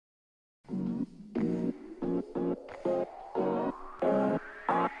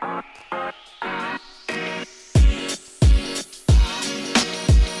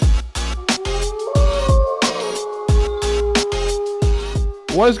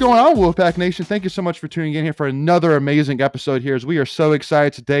What is going on, Wolfpack Nation? Thank you so much for tuning in here for another amazing episode here. As we are so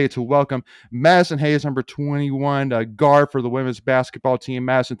excited today to welcome Madison Hayes, number 21, guard for the women's basketball team.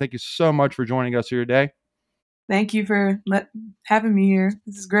 Madison, thank you so much for joining us here today. Thank you for having me here.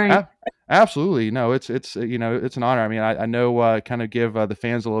 This is great. Absolutely. No, it's it's an honor. I mean, I know, kind of give the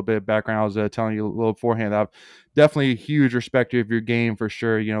fans a little bit of background. I was telling you a little beforehand. I've definitely a huge respect of your game for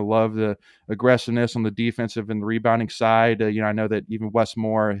sure. Love the aggressiveness on the defensive and the rebounding side. I know that even Wes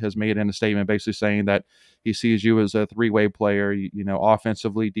Moore has made in a statement basically saying that he sees you as a three-way player,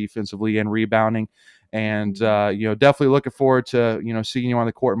 offensively, defensively, and rebounding. And, definitely looking forward to, seeing you on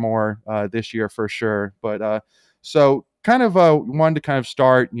the court more this year for sure. But so kind of wanted to kind of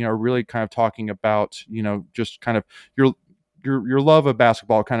start, really kind of talking about, just kind of your love of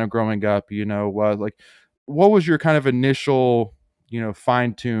basketball kind of growing up, like what was your kind of initial,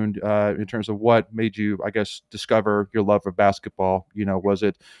 fine-tuned in terms of what made you, I guess, discover your love of basketball? Was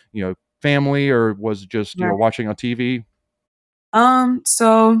it, family, or was it just, watching on TV?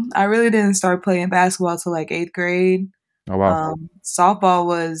 So I really didn't start playing basketball till like 8th grade. Oh, wow. Softball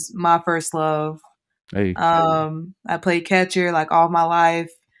was my first love. Hey. I played catcher like all my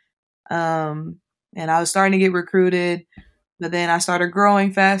life. And I was starting to get recruited, but then I started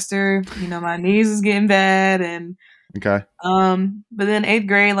growing faster. My knees was getting bad, and okay. But then 8th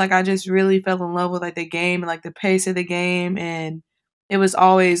grade, like I just really fell in love with like the game and like the pace of the game, and it was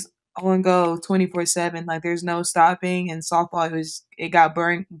always on go 24/7. Like there's no stopping. And softball, it got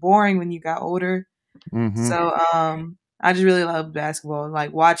boring when you got older. Mm-hmm. So I just really loved basketball.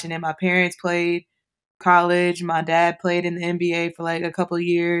 Like watching it. My parents played college. My dad played in the NBA for like a couple of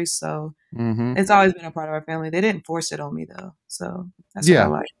years. So it's always been a part of our family. They didn't force it on me though. So that's what I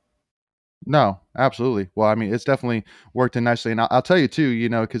like. No, absolutely. Well, I mean, it's definitely worked in nicely. And I'll tell you too,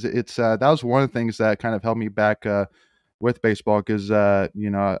 because it's that was one of the things that kind of held me back with baseball, because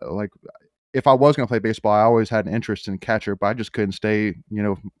like if I was going to play baseball, I always had an interest in catcher, but I just couldn't stay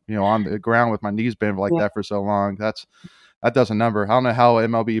on the ground with my knees bent like that for so long. That does a number. I don't know how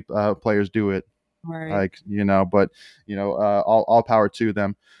MLB players do it. Right. Like, but all power to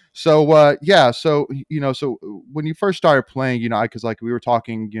them. So so when you first started playing, because like we were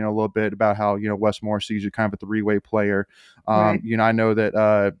talking, a little bit about how Wes Moore sees you kind of a three-way player. Right. I know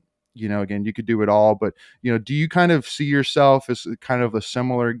that again, you could do it all, but do you kind of see yourself as kind of a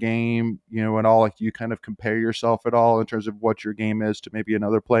similar game, at all? Like, do you kind of compare yourself at all in terms of what your game is to maybe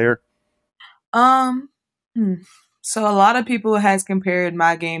another player? So a lot of people has compared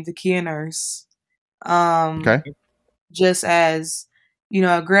my game to Kia Nurse. Okay. Just as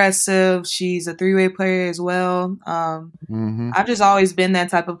aggressive. She's a three-way player as well. I've just always been that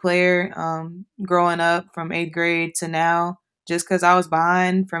type of player. Growing up from 8th grade to now, just because I was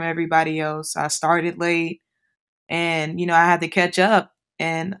behind from everybody else. I started late, and I had to catch up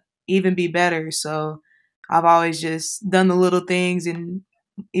and even be better. So I've always just done the little things, and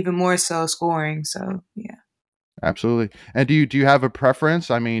even more so scoring. So yeah. Absolutely. And do you have a preference?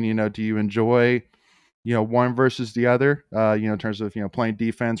 I mean, do you enjoy one versus the other, in terms of, playing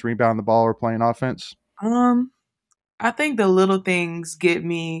defense, rebounding the ball, or playing offense? I think the little things get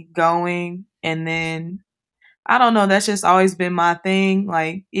me going, and then I don't know, that's just always been my thing.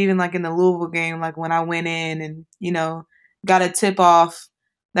 Like even like in the Louisville game, like when I went in and, got a tip off,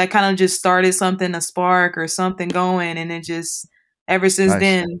 that kind of just started something, a spark or something going, and it just ever since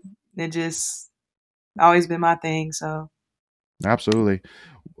then, it just always been my thing. So absolutely.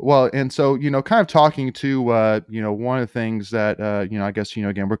 Well, and so, kind of talking to, one of the things that, I guess,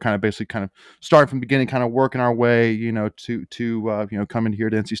 again, we're kind of basically kind of starting from the beginning, kind of working our way, to coming here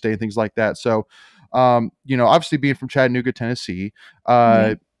to NC State and things like that. So, obviously being from Chattanooga, Tennessee,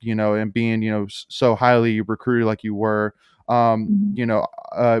 and being, so highly recruited like you were,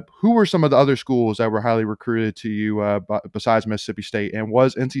 who were some of the other schools that were highly recruited to you besides Mississippi State? And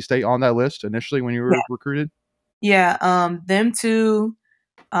was NC State on that list initially when you were recruited? Yeah, them two.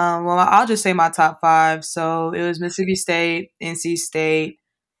 Well, I'll just say my top 5. So it was Mississippi State, NC State,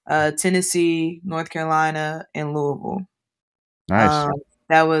 Tennessee, North Carolina, and Louisville. Nice.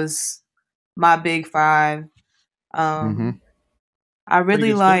 That was my big 5. I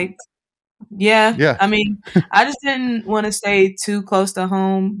really liked. Yeah. I mean, I just didn't want to stay too close to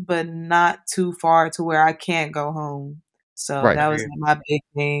home, but not too far to where I can't go home. So that was my big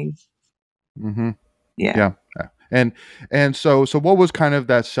thing. Yeah. And so what was kind of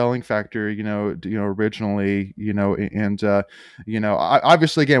that selling factor, originally, and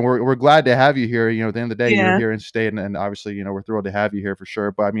obviously again, we're glad to have you here. At the end of the day, you're here in state, and obviously, we're thrilled to have you here for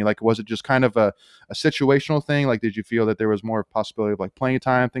sure. But I mean, like, was it just kind of a situational thing? Like, did you feel that there was more possibility of like playing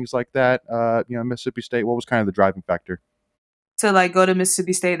time, things like that? Mississippi State, what was kind of the driving factor? To like go to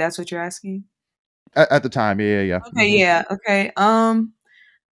Mississippi State, that's what you're asking? At the time, yeah. Okay, yeah, okay.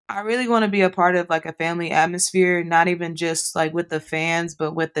 I really want to be a part of like a family atmosphere, not even just like with the fans,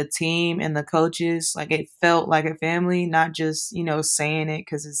 but with the team and the coaches. Like it felt like a family, not just, saying it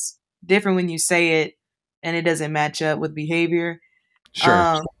because it's different when you say it and it doesn't match up with behavior. Sure.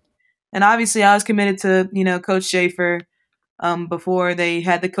 Um, and obviously I was committed to, Coach Schaefer before they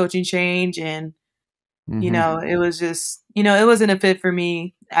had the coaching change. And, it was just, it wasn't a fit for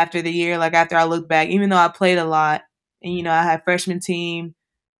me after the year. Like after I look back, even though I played a lot and, I had freshman team,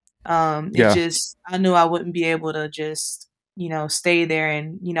 it Yeah. just I knew I wouldn't be able to just, stay there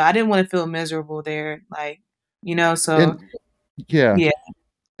and, I didn't want to feel miserable there. Like, so And yeah. yeah.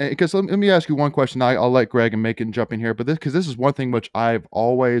 Because let me ask you one question. I'll let Greg and Macon jump in here, but this is one thing which I've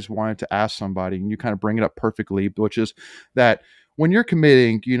always wanted to ask somebody, and you kind of bring it up perfectly, which is that when you're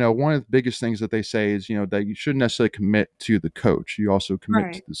committing, one of the biggest things that they say is, that you shouldn't necessarily commit to the coach. You also commit to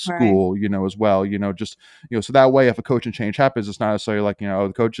Right, the right, school, as well. Just so that way, if a coaching change happens, it's not necessarily like, oh,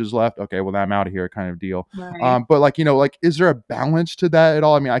 the coach is left. Okay, well, I'm out of here, kind of deal. right, But like, like, is there a balance to that at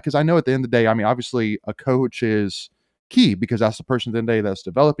all? I mean, because I know at the end of the day, I mean, obviously, a coach is key because that's the person at the end of the day that's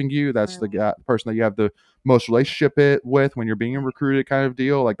developing you. That's the right. person that you have the most relationship with when you're being recruited, kind of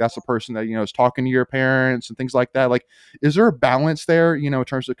deal. Like that's the person that is talking to your parents and things like that. Like, is there a balance there, in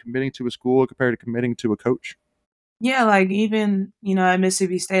terms of committing to a school compared to committing to a coach? Yeah, like even, at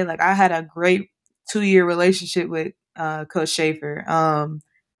Mississippi State, like I had a great 2-year relationship with Coach Schaefer.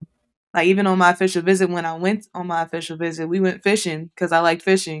 Like even on my official visit, when I went on my official visit, we went fishing because I liked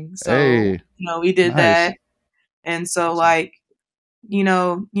fishing. So, Hey, we did nice. that. And so Awesome. like,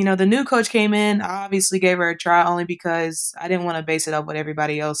 the new coach came in. I obviously gave her a try only because I didn't want to base it off what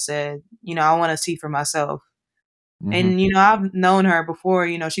everybody else said. I want to see for myself. Hmm. And I've known her before.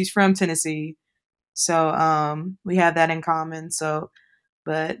 She's from Tennessee, so we have that in common. So,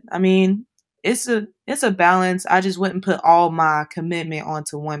 but I mean, it's a balance. I just wouldn't put all my commitment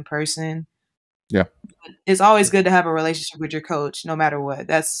onto one person. Yeah, It's always good to have a relationship with your coach, no matter what.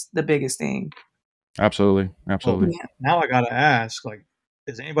 That's the biggest thing. absolutely, Well, absolutely. Yeah. now I gotta ask, like,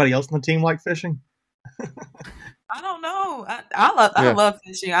 is anybody else on the team like fishing? I don't know. I Yeah, love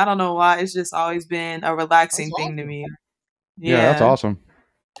fishing. I don't know why. It's just always been a That's relaxing thing to awesome. me. yeah, that's Yeah. awesome.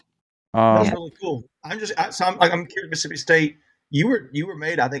 That's Yeah. really cool. I'm curious. Mississippi State. You were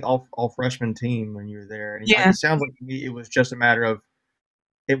made, I think, all freshman team when you were there, and Yeah. it sounds like to me it was just a matter of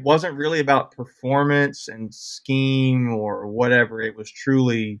it wasn't really about performance and scheme or whatever. It was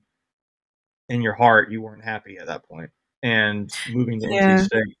truly in your heart you weren't happy at that point and moving to NC Yeah.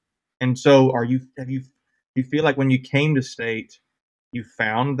 State. And so, you feel like when you came to State, you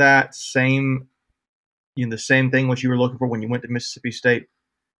found that same the same thing what you were looking for when you went to Mississippi State?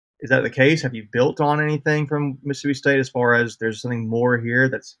 Is that the case? Have you built on anything from Mississippi State as far as there's something more here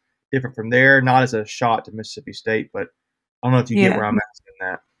that's different from there? Not as a shot to Mississippi State, but I don't know if you get Yeah. where I'm asking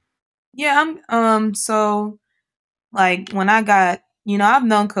that. Yeah. So like when I got, I've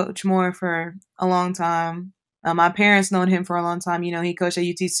known Coach Moore for a long time. My parents known him for a long time. He coached at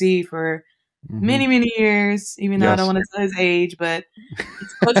UTC for Hmm. many, many years, even though I don't Yes. want to tell his age, but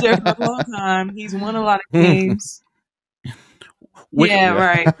he's coached there for a long time. He's won a lot of games. We Yeah, Yeah.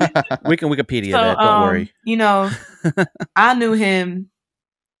 right. we can Wikipedia So, that. Don't worry. I knew him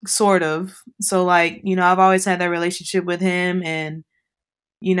sort of. So like, I've always had that relationship with him. And,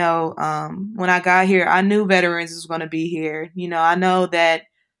 when I got here, I knew veterans was going to be here. I know that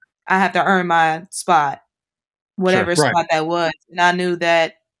I have to earn my spot, Sure. whatever Right. spot that was. And I knew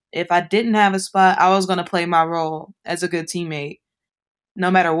that if I didn't have a spot, I was going to play my role as a good teammate, no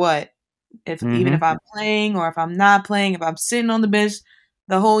matter what. Even if Hmm. I'm playing or if I'm not playing, if I'm sitting on the bench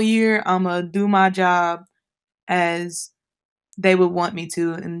the whole year, I'm gonna do my job as they would want me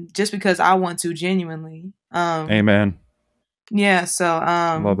to, and just because I want to genuinely. Amen. Yeah. So,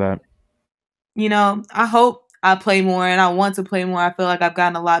 Love that. I hope I play more, and I want to play more. I feel like I've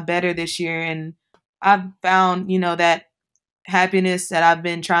gotten a lot better this year, and I've found, that happiness that I've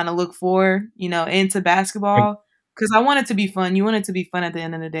been trying to look for, into basketball. Because I want it to be fun. You want it to be fun at the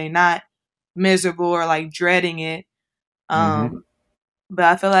end of the day, not miserable or like dreading it. Hmm. Um, but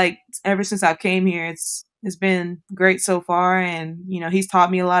I feel like ever since I came here, it's been great so far, and he's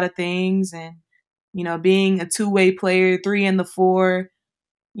taught me a lot of things, and being a two-way player, 3 and 4,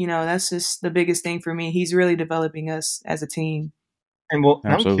 that's just the biggest thing for me. He's really developing us as a team. And I'm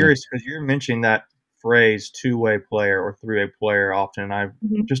Absolutely. curious because you're mentioning that phrase two-way player or three-way player often. And I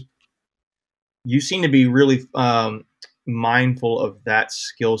Mhm. just you seem to be really mindful of that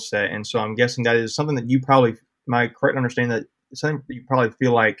skill set, and so I'm guessing that is something that you probably. Am I correct in understanding that it's something that you probably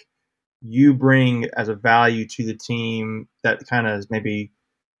feel like you bring as a value to the team that kind of maybe,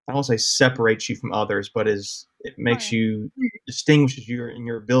 I don't say separates you from others, but it makes you, distinguishes you in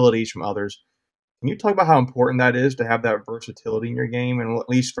your abilities from others. Can you talk about how important that is to have that versatility in your game, and at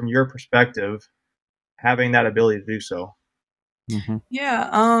least from your perspective, having that ability to do so? Mm-hmm.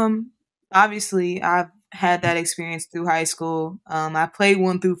 Yeah. Obviously, I've had that experience through high school. I played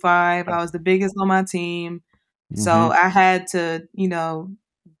 1 through 5. I was the biggest on my team, so Mm-hmm. I had to,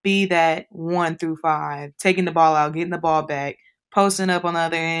 be that 1 through 5, taking the ball out, getting the ball back, posting up on the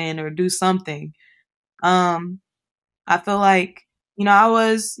other end, or do something. Um, I feel like, I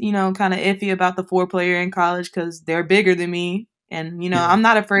was, kind of iffy about the 4 player in college because they're bigger than me, and Yeah. I'm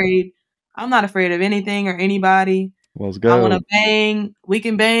not afraid. I'm not afraid of anything or anybody. Let's I want go. to bang. We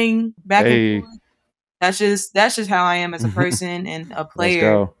can bang back and Hey. forth. That's just how I am as a person and a Let's player.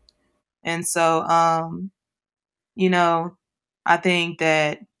 go. And so, you know, I think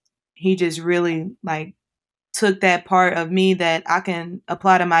that he just really like took that part of me that I can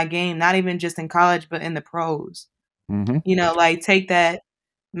apply to my game, not even just in college, but in the pros. Mm-hmm. Like take that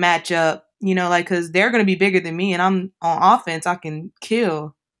matchup, like because they're gonna be bigger than me, and I'm on offense. I can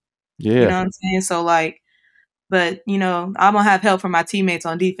kill. You Yeah. know what I'm saying? So like. But, I'm gonna have help from my teammates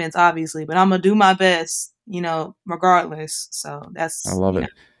on defense, obviously, but I'm gonna do my best, regardless. So I that's, love it.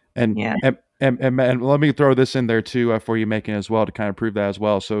 And yeah. and let me throw this in there too for you making as well to kind of prove that as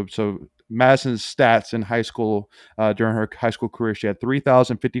well. So Madison's stats in high school during her high school career, she had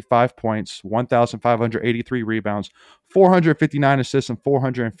 3,055 points, 1,583 rebounds, 459 assists, and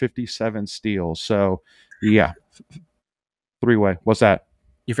 457 steals. So yeah, three-way. What's that?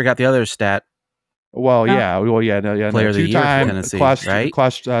 You forgot the other stat. Well, Oh, yeah, no. Player of the year for Two-time Tennessee, right?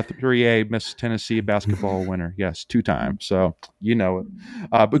 class 3A Miss Tennessee basketball winner. Yes, 2 time. So you know it.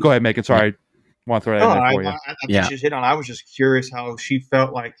 But go ahead, Macon. Yeah. Sorry, want to throw that No, in there for you. I think Yeah. she's hit on. I was just curious how she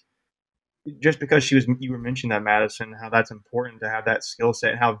felt like, just because you were mentioning that, Madison, how that's important to have that skill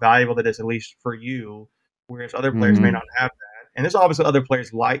set, how valuable that is, at least for you, whereas other players may Mm-hmm. not have that. And there's obviously other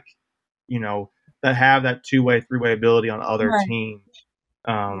players like, that have that 2-way, 3-way ability on other right, teams.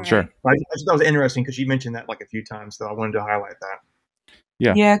 Sure. right. I just thought it was interesting because you mentioned that like a few times, so I wanted to highlight that.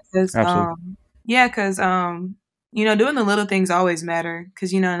 Yeah, Yeah, because absolutely. doing the little things always matter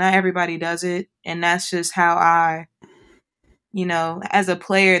because not everybody does it, and that's just how as a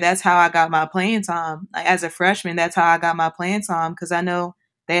player, that's how I got my playing time. Like as a freshman, that's how I got my playing time because I know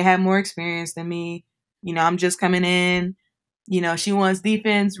they had more experience than me. I'm just coming in. She wants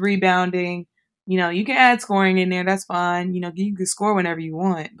defense, rebounding. You can add scoring in there. That's fine. You can score whenever you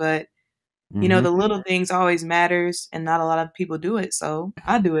want, but Mm-hmm. the little things always matters, and not a lot of people do it. So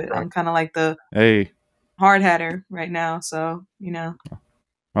I do it. Right. I'm kind of like the Hey, hard hatter right now. So I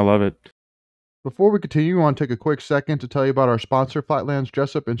love it. Before we continue, I want to take a quick second to tell you about our sponsor, Flightland's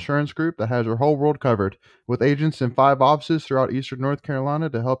Jessup Insurance Group, that has your whole world covered, with agents in 5 offices throughout eastern North Carolina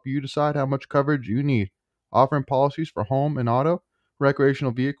to help you decide how much coverage you need, offering policies for home and auto,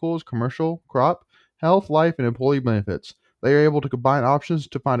 recreational vehicles, commercial, crop, health, life, and employee benefits. They are able to combine options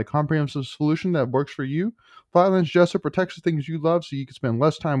to find a comprehensive solution that works for you. Flightland's Jessup protects the things you love so you can spend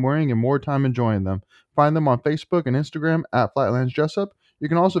less time worrying and more time enjoying them. Find them on Facebook and Instagram at Flightlands Jessup. You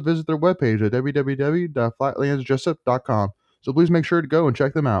can also visit their webpage at www.flightlandsjessup.com. So please make sure to go and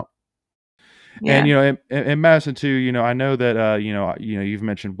check them out. yeah, And in Madison too, I know that you've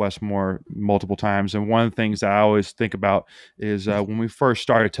mentioned Westmore multiple times, and one of the things that I always think about is when we first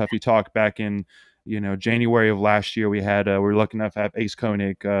started Tuffy Talk back in January of last year, we were lucky enough to have Ace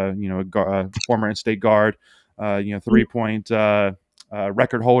Koenig, former in-state guard, 3-point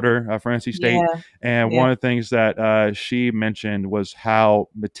record holder for NC State, yeah, and yeah, one of the things that she mentioned was how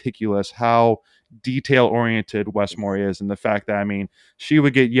meticulous, how detail oriented Westmore is, and the fact that she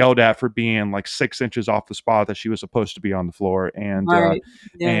would get yelled at for being like 6 inches off the spot that she was supposed to be on the floor, right, and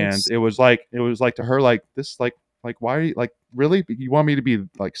yes, it was like to her like this like why are you, like, really, you want me to be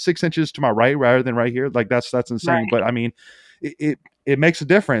like 6 inches to my right rather than right here? Like that's insane. right, But it makes a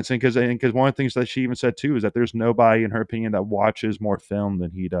difference, and because one of the things that she even said too is that there's nobody, in her opinion, that watches more film than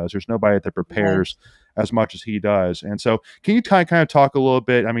he does. There's nobody that prepares yes. as much as he does. And so can you kind of talk a little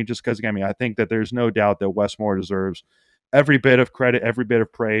bit, just because I think that there's no doubt that Westmore deserves every bit of credit, every bit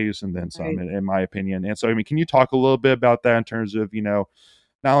of praise, and then some, Right. in my opinion. And so can you talk a little bit about that in terms of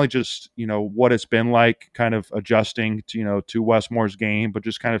not only just what it's been like kind of adjusting to to Westmore's game, but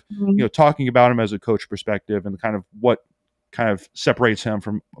just kind of Mhm. talking about him as a coach perspective, and kind of what kind of separates him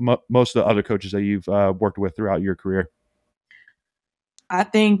from most of the other coaches that you've worked with throughout your career. I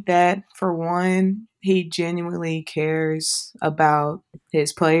think that for one, he genuinely cares about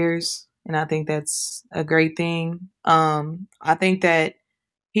his players, and I think that's a great thing. I think that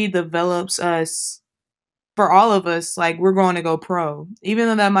he develops us, for all of us, like we're going to go pro. Even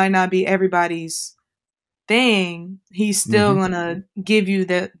though that might not be everybody's thing, he's still gonna give you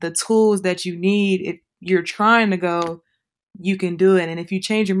the tools that you need. If you're trying to go, you can do it. And if you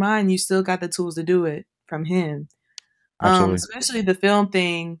change your mind, you still got the tools to do it from him. Absolutely. Especially the film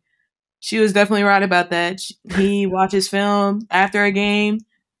thing. She was definitely right about that. He watches film after a game.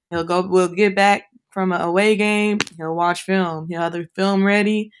 We'll get back from an away game. He'll watch film. He'll have the film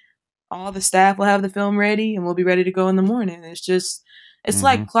ready. All the staff will have the film ready, and we'll be ready to go in the morning. It's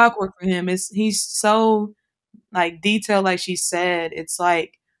like clockwork for him. He's so like detailed, like she said. It's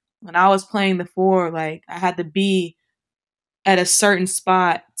like when I was playing the 4, like I had to be at a certain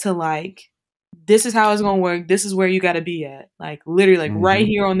spot to like, this is how it's gonna work. This is where you got to be at. Like literally, like right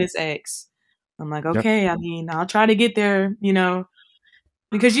here on this X. I'm like, okay. Yep. I mean, I'll try to get there.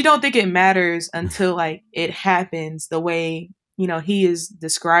 Because you don't think it matters until like it happens the way he is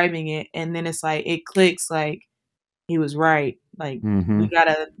describing it, and then it's like it clicks. Like he was right. Like we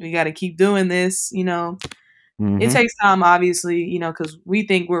gotta keep doing this. It takes time, obviously. Because we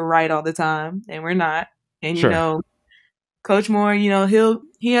think we're right all the time, and we're not. And Coach Moore,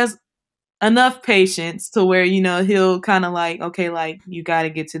 he has enough patience to where he'll kind of like, okay, like you got to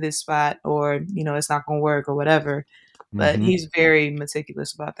get to this spot, or it's not gonna work or whatever. But he's very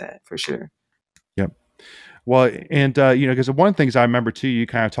meticulous about that for sure. Yep. Well, and because one of the things I remember too, you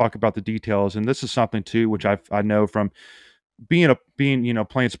kind of talk about the details, and this is something too which I know from being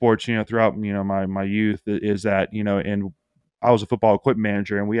playing sports throughout my youth, is that and I was a football equipment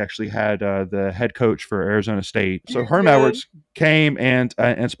manager, and we actually had the head coach for Arizona State. So Herm Edwards came and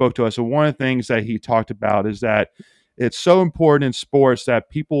spoke to us. And one of the things that he talked about is that it's so important in sports that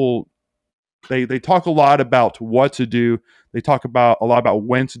people they talk a lot about what to do. They talk a lot about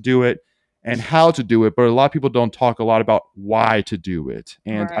when to do it and how to do it, but a lot of people don't talk a lot about why to do it.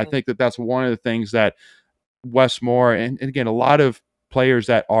 And I think that that's one of the things that Wes Moore and again, a lot of players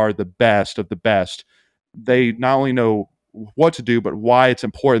that are the best of the best, they not only know what to do, but why it's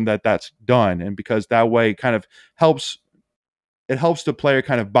important that that's done. And because that way kind of helps the player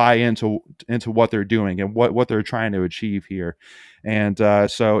kind of buy into what they're doing and what they're trying to achieve here. And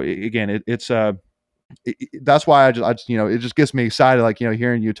so again, that's why I just it just gets me excited, like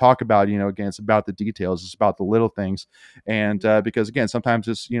hearing you talk about again, it's about the details, it's about the little things, and because again, sometimes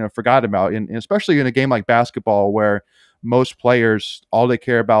it's forgotten about, and especially in a game like basketball where most players, all they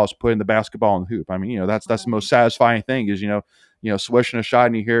care about is putting the basketball in the hoop. I mean, that's the most satisfying thing is swishing a shot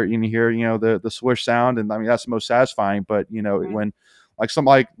and you hear the swish sound, and I mean that's the most satisfying. But when like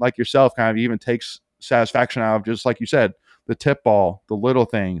somebody like yourself kind of even takes satisfaction out of, just like you said, the tip ball, the little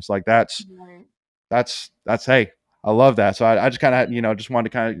things, like that's hey, I love that. So I just kind of just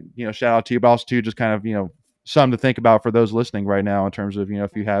wanted to kind of shout out to you, but also too just kind of something to think about for those listening right now in terms of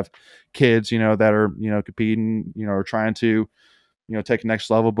if you have kids that are competing or trying to take the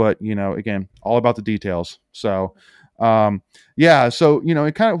next level, but again, all about the details. So yeah, so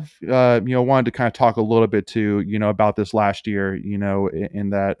it kind of wanted to kind of talk a little bit too about this last year, in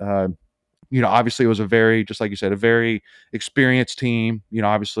that obviously it was a very, just like you said, a very experienced team.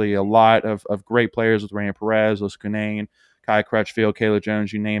 Obviously a lot of great players with Raina Perez, Liz Cunane, Kai Crutchfield, Kayla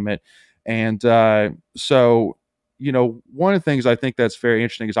Jones, you name it. And so, one of the things I think that's very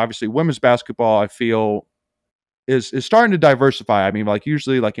interesting is obviously women's basketball, I feel, is starting to diversify. I mean, like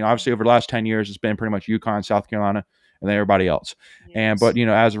usually, like, obviously over the last 10 years, it's been pretty much UConn, South Carolina, and then everybody else. Yes. But,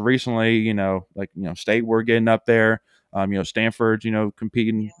 as of recently, State, we're getting up there. Stanford's,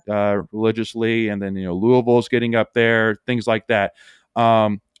 competing religiously, and then, Louisville's getting up there, things like that.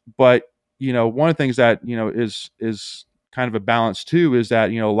 But, one of the things that, is kind of a balance too, is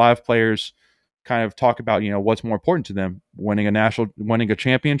that, a lot of players kind of talk about, what's more important to them: winning a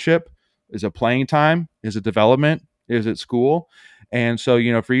championship. Is it playing time? Is it development? Is it school? And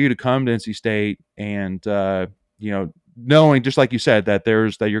so, for you to come to NC State and, knowing, just like you said, that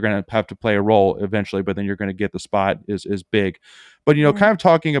you're going to have to play a role eventually, but then you're going to get the spot is big. But, kind of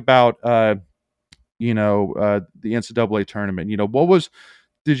talking about, the NCAA tournament,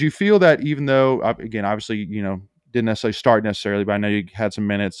 did you feel that even though, again, obviously, didn't necessarily start necessarily, but I know you had some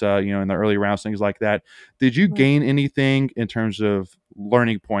minutes, in the early rounds, things like that. Did you gain anything in terms of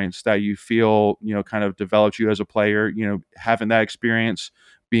learning points that you feel, kind of developed you as a player, having that experience,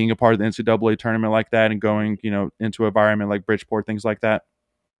 being a part of the NCAA tournament like that and going, into an environment like Bridgeport, things like that?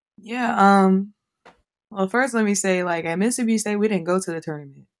 Yeah. Well, first let me say, like, at Mississippi State, we didn't go to the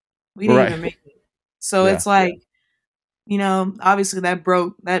tournament. We didn't even make it. So it's like, obviously that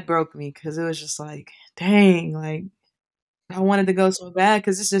broke me, because it was just like, dang, like I wanted to go so bad,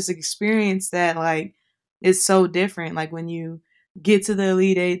 because it's just an experience that like is so different. Like when you get to the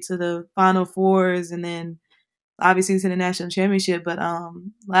Elite Eight, to the Final Fours, and then obviously to the national championship. But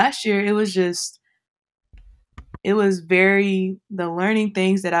last year it was very, the learning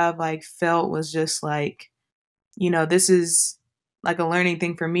things that I've like felt was just like, this is like a learning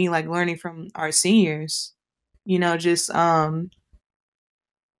thing for me, like learning from our seniors, just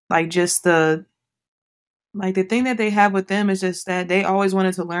like just the thing that they have with them is just that they always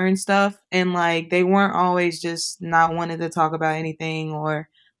wanted to learn stuff, and like they weren't always just not wanting to talk about anything or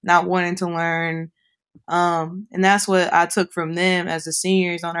not wanting to learn. And that's what I took from them as the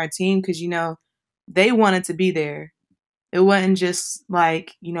seniors on our team, because they wanted to be there. It wasn't just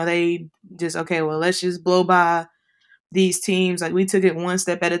like, they just, okay, well, let's just blow by these teams. Like we took it one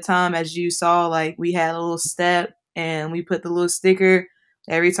step at a time. As you saw, like we had a little step and we put the little sticker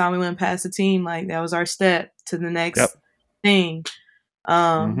every time we went past the team. Like that was our step to the next thing.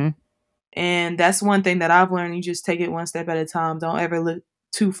 And that's one thing that I've learned. You just take it one step at a time. Don't ever look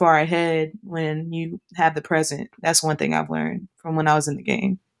too far ahead when you have the present. That's one thing I've learned from when I was in the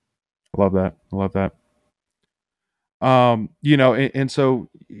game. Love that. And so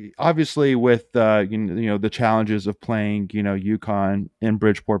obviously with the challenges of playing UConn in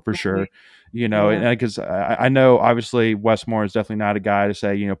Bridgeport for sure, and because I know obviously Westmore is definitely not a guy to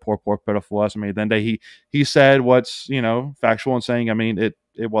say poor pitiful us. I mean, then he said what's factual and saying, I mean, it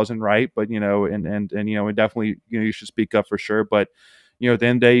wasn't right, but and definitely you should speak up for sure, but at the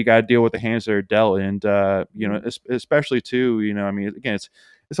end of the day you got to deal with the hands that are dealt, and especially too I mean, again,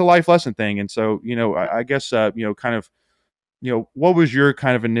 it's a life lesson thing. And so, I guess, kind of, what was your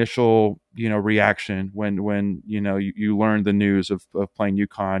kind of initial, reaction when you learned the news of playing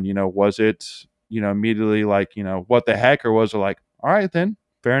UConn? Was it, immediately like, what the heck? Or was it like, all right, then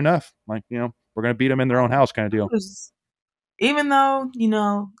fair enough. Like, we're going to beat them in their own house kind of deal. Even though,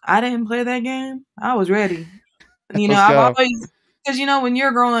 I didn't play that game, I was ready. I've always, because, when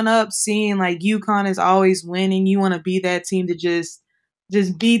you're growing up seeing like UConn is always winning, you want to be that team to just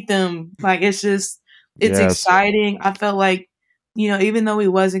beat them. Like, it's exciting. I felt like, even though we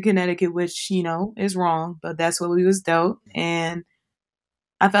was in Connecticut, which, is wrong, but that's what we was dealt. And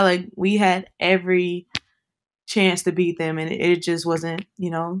I felt like we had every chance to beat them, and it just wasn't,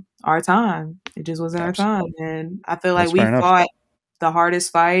 our time. It just wasn't our time. And I feel like we fought the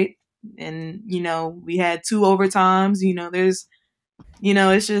hardest fight, and, we had 2 overtimes, there's,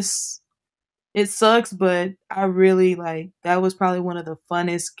 it's just, it sucks, but I really that was probably one of the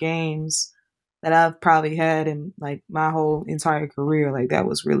funnest games that I've probably had in like my whole entire career. Like that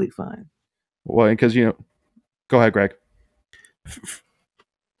was really fun. Well, because go ahead, Greg.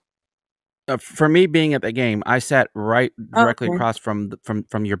 For me, being at the game, I sat right directly across from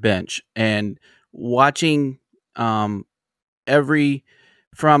your bench, and watching every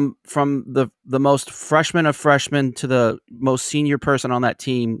from the most freshman of freshmen to the most senior person on that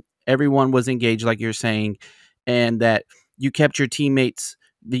team. Everyone was engaged, like you're saying, and that you kept your teammates.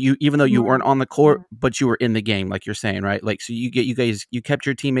 Even though you weren't on the court, but you were in the game, like you're saying, right? Like, so you kept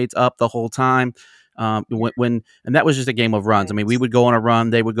your teammates up the whole time. And that was just a game of runs. I mean, we would go on a run,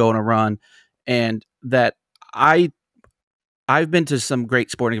 they would go on a run, and that I've been to some great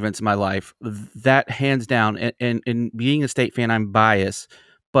sporting events in my life. That hands down, and being a State fan, I'm biased,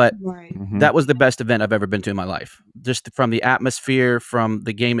 but that was the best event I've ever been to in my life. Just from the atmosphere, from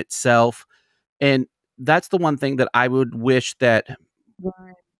the game itself, and that's the one thing that I would wish that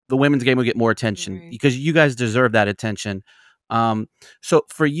the women's game would get more attention, because you guys deserve that attention. So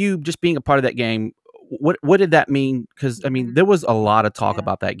for you, just being a part of that game, what did that mean? Because I mean, there was a lot of talk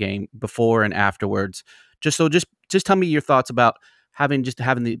about that game before and afterwards. Just tell me your thoughts about having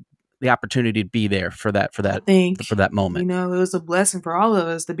the opportunity to be there for that moment. It was a blessing for all of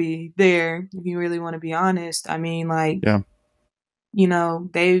us to be there. If you really want to be honest, I mean,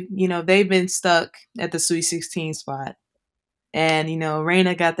 they've been stuck at the Sweet 16 spot. And,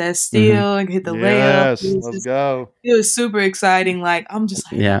 Raina got that steal and hit the layup. Let's go. It was super exciting. Like, I'm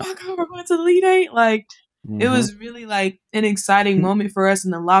just like, oh my God, we're going to the Elite Eight. Like, it was really like an exciting moment for us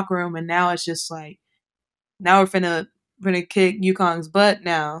in the locker room. And now it's just like, now we're finna kick UConn's butt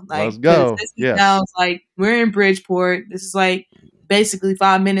now. Like, let's go. Now it's like, we're in Bridgeport. This is like basically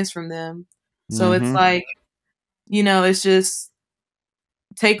 5 minutes from them. So it's like, it's just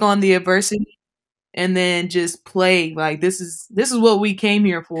take on the adversity and then just play. Like, this is what we came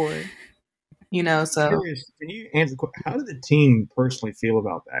here for, so. I'm curious, can you answer, how did the team personally feel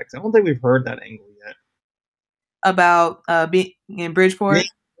about that? Because I don't think we've heard that angle yet. About being in Bridgeport? Yeah,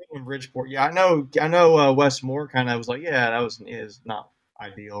 in Bridgeport. Yeah, I know Westmore kind of was like, yeah, that is not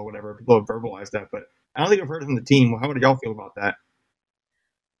ideal or whatever. People have verbalized that, but I don't think I've heard it from the team. How did y'all feel about that?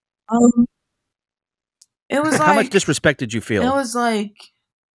 It was like, how much disrespect did you feel? It was like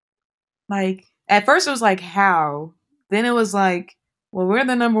at first it was like, how? Then it was like, well, we're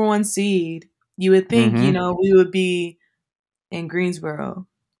the number 1 seed. You would think, Mhm. you know, we would be in Greensboro,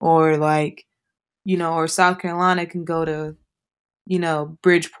 or like, you know, or South Carolina can go to, you know,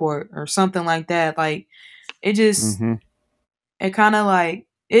 Bridgeport or something like that. Like, it just, it kind of like,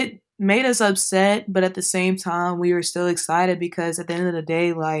 it made us upset, but at the same time, we were still excited because at the end of the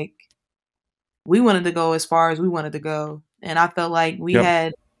day, like, we wanted to go as far as we wanted to go. And I felt like we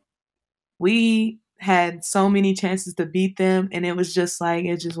had so many chances to beat them, and it was just like,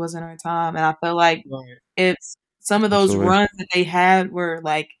 it just wasn't our time. And I felt like if some of those runs that they had were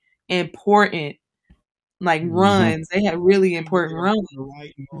like important, like runs, they had really important runs. The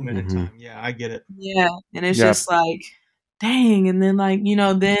right moment in time. Yeah, I get it. Yeah. And it's just like, dang. And then like, you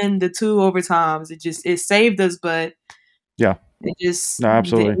know, then the 2 overtimes, it saved us, but it just, no,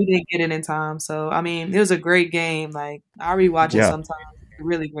 absolutely, we didn't get it in time. So, I mean, it was a great game. Like, I rewatch it sometimes. It's a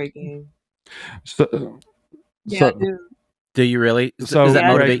really great game. Yeah, I do. Do you really? So, does that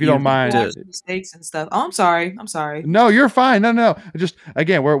motivate if you don't mind mistakes and stuff? Oh, I'm sorry. No, you're fine. No. Just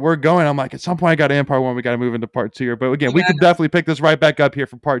again, we're going. I'm like, at some point I got to end part 1. We got to move into part 2 here. But again, we could definitely pick this right back up here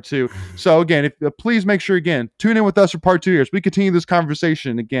for part 2. So again, if please make sure tune in with us for part 2 here. So we continue this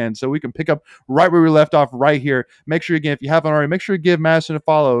conversation again, so we can pick up right where we left off right here. Make sure again, if you haven't already, make sure to give Madison a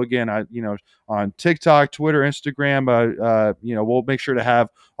follow again. On TikTok, Twitter, Instagram. We'll make sure to have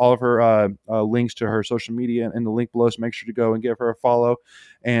all of her links to her social media in the link below. So make sure to go and give her a follow.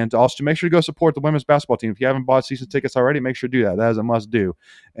 And also to make sure to go support the women's basketball team. If you haven't bought season tickets already, make sure to do that. That is a must do.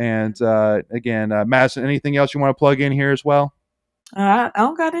 And again, Madison, anything else you want to plug in here as well? I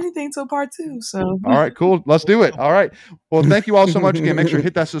don't got anything till part 2. So all right, cool. Let's do it. All right. Well, thank you all so much again. Make sure to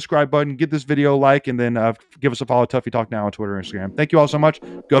hit that subscribe button, give this video a like, and then give us a follow. Tuffy Talk Now on Twitter and Instagram. Thank you all so much.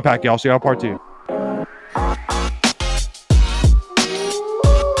 Go Pack, y'all. See you on part 2.